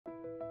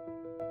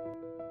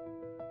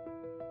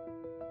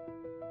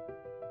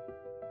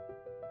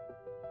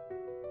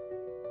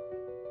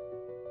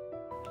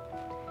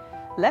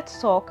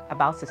Let's talk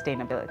about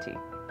sustainability,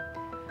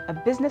 a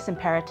business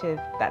imperative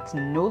that's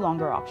no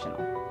longer optional.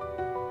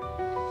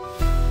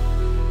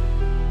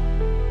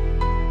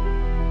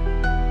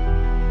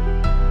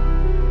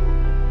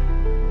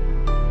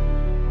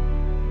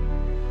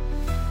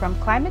 From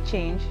climate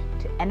change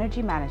to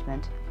energy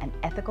management and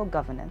ethical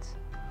governance,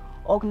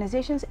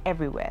 organizations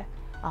everywhere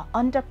are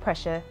under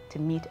pressure to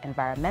meet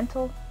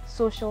environmental,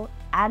 social,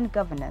 and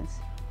governance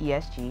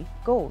 (ESG)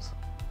 goals.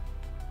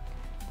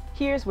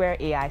 Here's where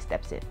AI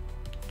steps in,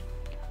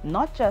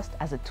 not just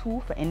as a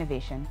tool for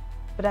innovation,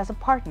 but as a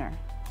partner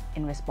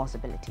in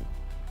responsibility.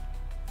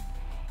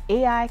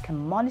 AI can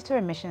monitor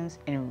emissions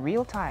in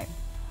real time,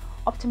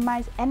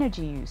 optimize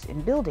energy use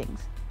in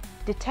buildings,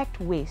 detect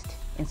waste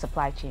in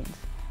supply chains,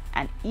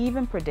 and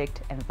even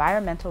predict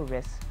environmental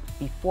risks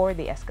before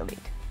they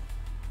escalate.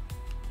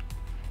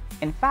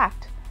 In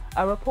fact,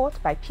 a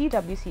report by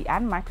PwC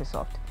and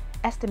Microsoft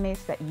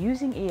estimates that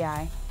using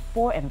AI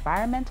for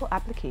environmental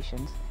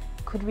applications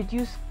could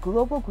reduce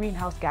global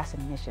greenhouse gas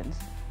emissions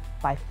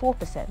by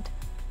 4%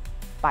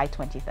 by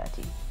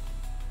 2030.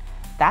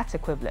 That's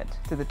equivalent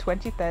to the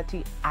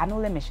 2030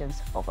 annual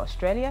emissions of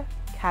Australia,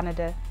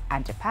 Canada,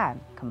 and Japan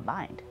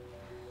combined.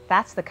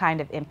 That's the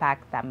kind of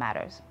impact that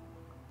matters.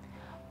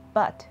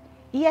 But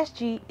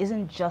ESG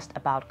isn't just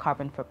about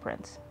carbon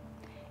footprints.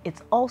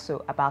 It's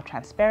also about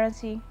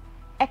transparency,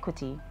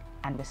 equity,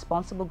 and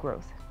responsible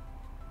growth.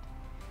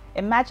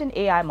 Imagine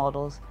AI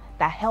models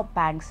that help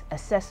banks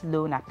assess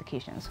loan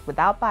applications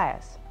without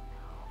bias,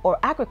 or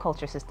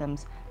agriculture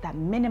systems that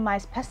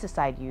minimize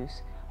pesticide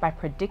use by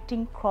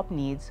predicting crop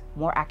needs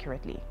more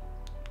accurately,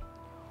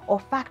 or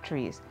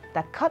factories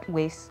that cut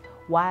waste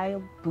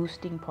while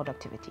boosting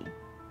productivity.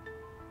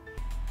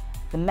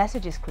 The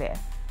message is clear.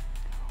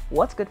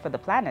 What's good for the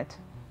planet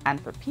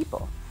and for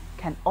people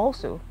can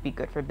also be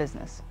good for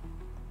business.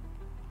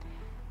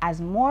 As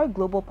more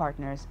global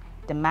partners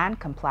demand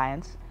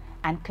compliance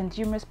and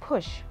consumers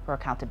push for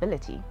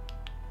accountability,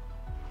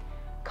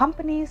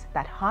 companies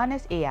that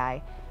harness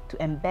AI to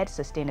embed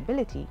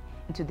sustainability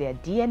into their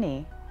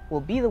DNA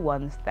will be the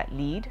ones that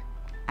lead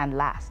and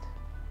last.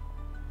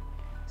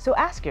 So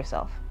ask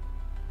yourself,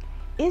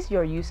 is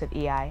your use of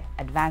AI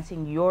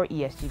advancing your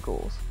ESG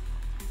goals,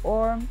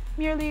 or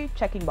merely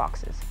checking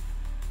boxes?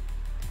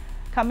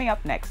 Coming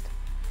up next,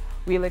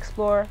 we'll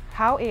explore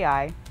how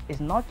AI is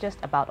not just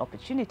about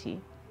opportunity,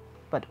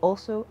 but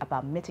also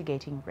about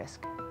mitigating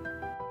risk.